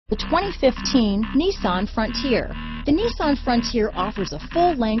The 2015 Nissan Frontier. The Nissan Frontier offers a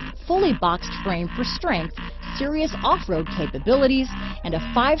full-length, fully boxed frame for strength, serious off-road capabilities, and a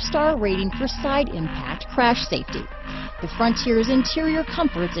 5-star rating for side impact crash safety. The Frontier's interior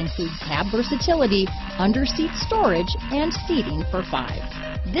comforts include cab versatility, under-seat storage, and seating for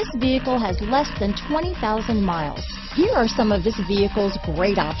 5. This vehicle has less than 20,000 miles. Here are some of this vehicle's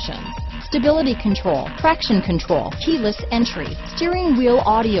great options: stability control, traction control, keyless entry, steering wheel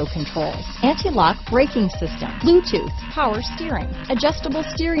audio controls, anti-lock braking system, Bluetooth, power steering, adjustable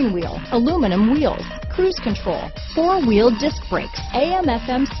steering wheel, aluminum wheels, cruise control, 4-wheel disc brakes,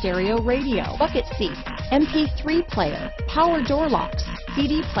 AM/FM stereo radio, bucket seats, MP3 player, power door locks,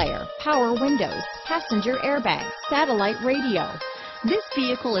 CD player, power windows, passenger airbag, satellite radio. This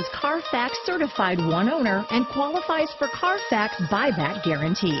vehicle is Carfax certified one owner and qualifies for Carfax buyback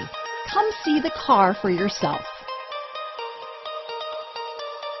guarantee. Come see the car for yourself.